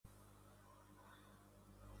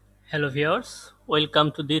Hello viewers,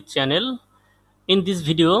 welcome to this channel. In this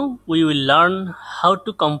video, we will learn how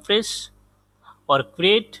to compress or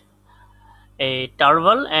create a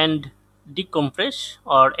tarball and decompress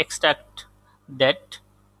or extract that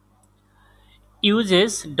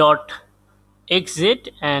uses .xz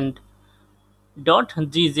and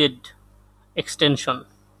 .gz extension.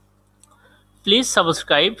 Please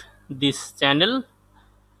subscribe this channel.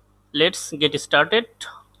 Let's get started.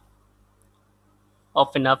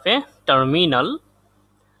 Open up a terminal,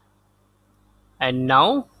 and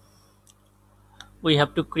now we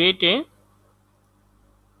have to create a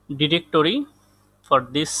directory for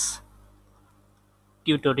this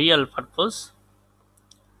tutorial purpose.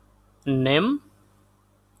 Name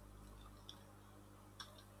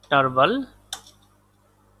tarball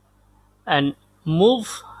and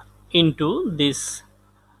move into this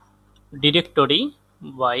directory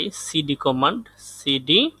by cd command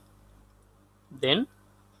cd then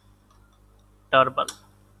tarball.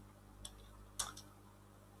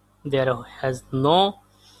 There has no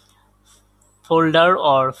folder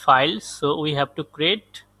or file, so we have to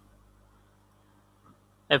create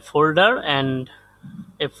a folder and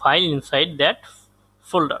a file inside that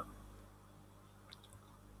folder.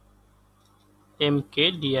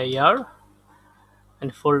 Mkdir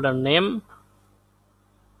and folder name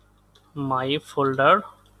my folder,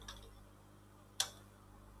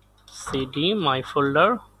 cd my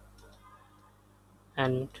folder,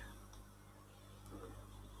 and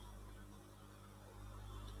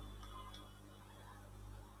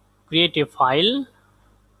create a file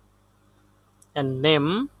and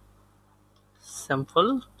name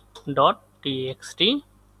sample.txt.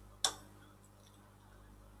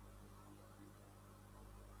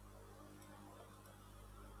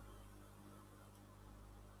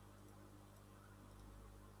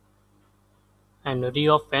 and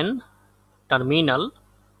reopen terminal.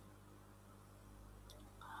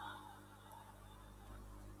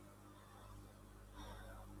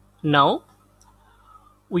 Now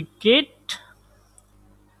we create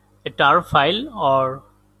a tar file or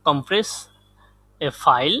compress a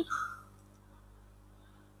file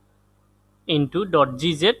into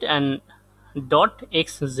 .gz and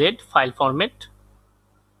 .xz file format.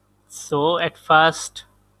 So at first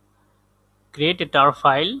create a tar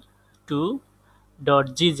file to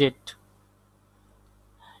 .gz.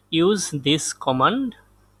 Use this command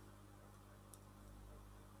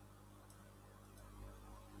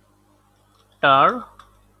tar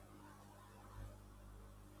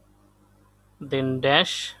then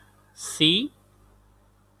dash c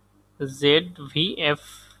zvf,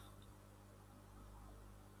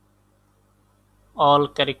 all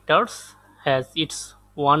characters has its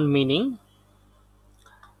one meaning,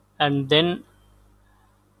 and then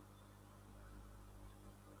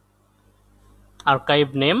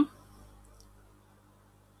archive name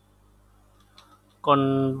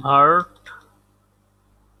convert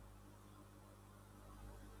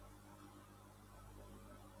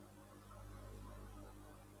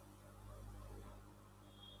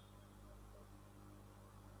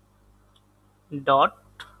dot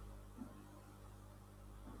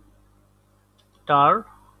tar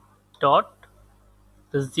dot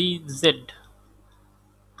zz,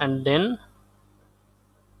 and then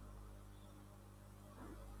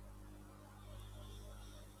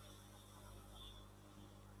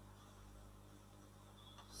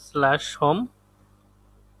slash home,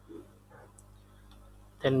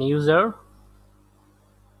 then user,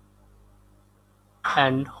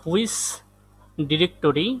 and which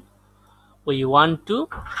directory we want to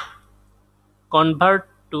convert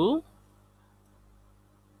to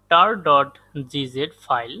tar.gz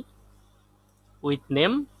file with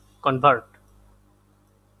name convert.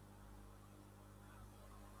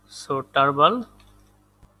 So tarball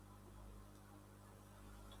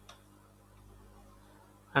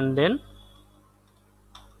and then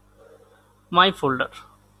my folder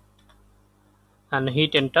and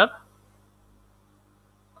hit enter.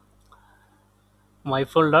 My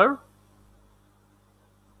folder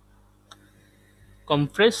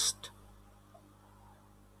compressed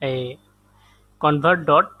a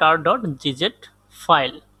convert.tar.gz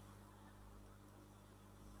file.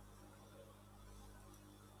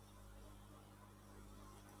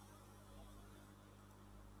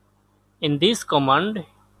 In this command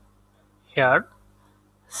here,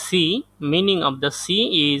 C, meaning of the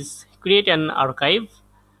C is create an archive,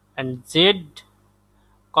 and Z,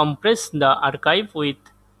 compress the archive with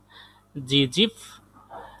gzip,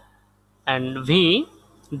 and V,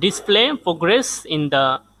 display progress in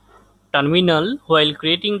the terminal while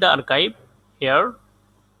creating the archive. Here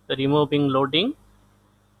removing loading,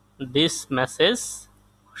 this message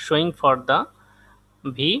showing for the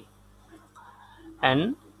v,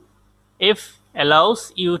 and f allows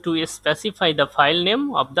you to specify the file name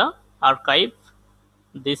of the archive.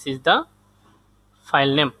 This is the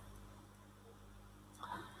file name.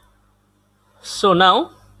 So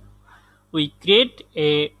now we create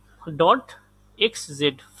a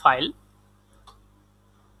 .xz file.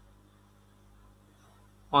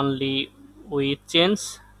 Only we change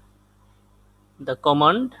the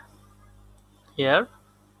command here,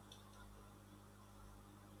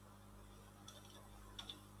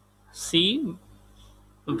 cvfz.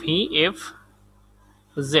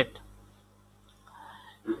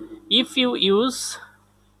 If you use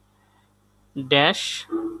dash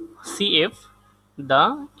cf,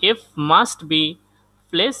 the f must be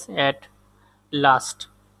placed at last,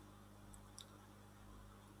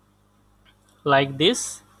 like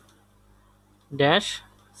this, dash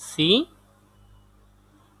c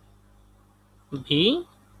v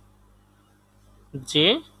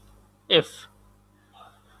j f.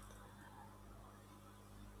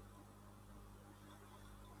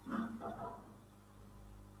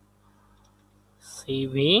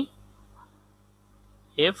 cv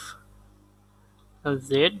f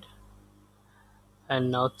z,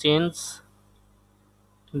 and now change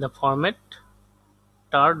the format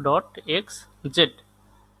tar.xz,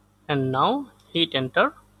 and now hit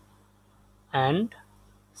enter and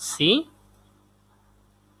see.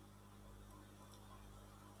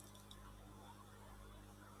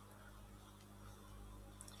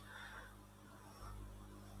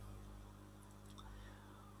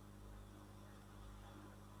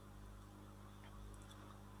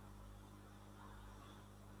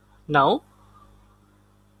 Now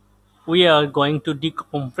we are going to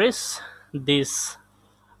decompress this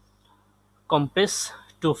compress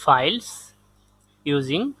to files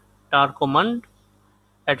using tar command.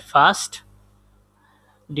 At first,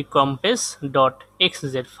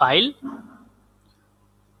 decompress.xz file,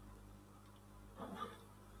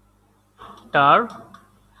 tar,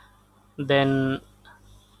 then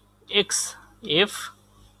xf,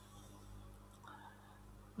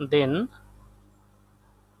 then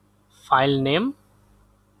file name,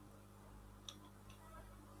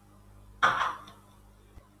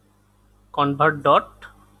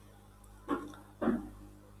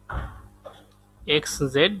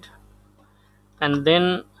 convert.xz, and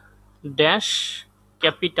then dash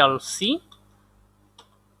capital C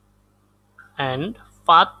and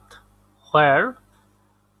path where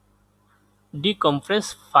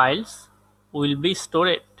decompress files will be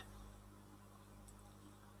stored.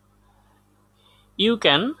 You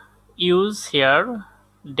can use here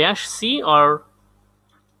dash C or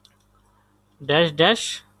dash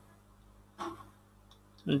dash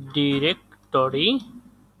directory.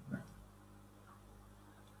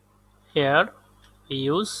 Here we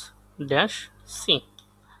use dash C,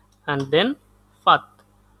 and then path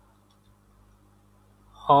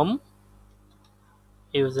home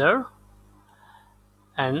user,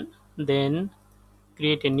 and then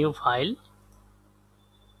create a new file,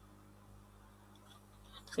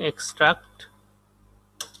 extract.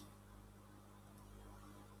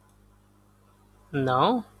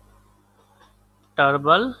 Now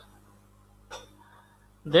tarball,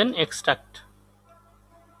 then extract,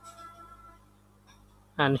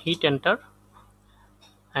 and hit enter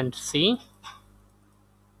and see.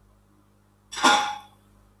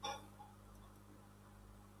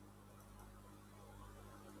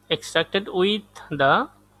 Extracted with the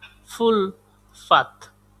full path.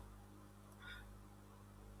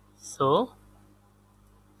 So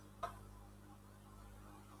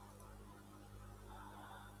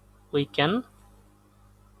we can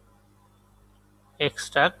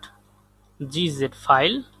extract gz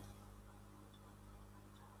file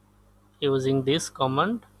using this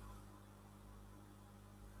command,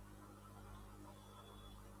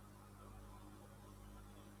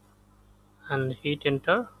 and hit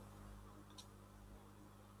enter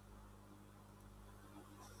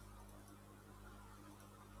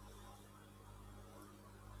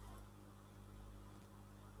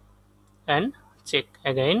and check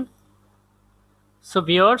again. So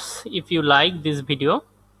viewers, if you like this video,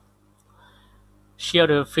 share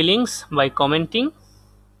your feelings by commenting.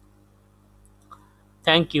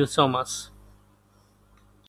 Thank you so much.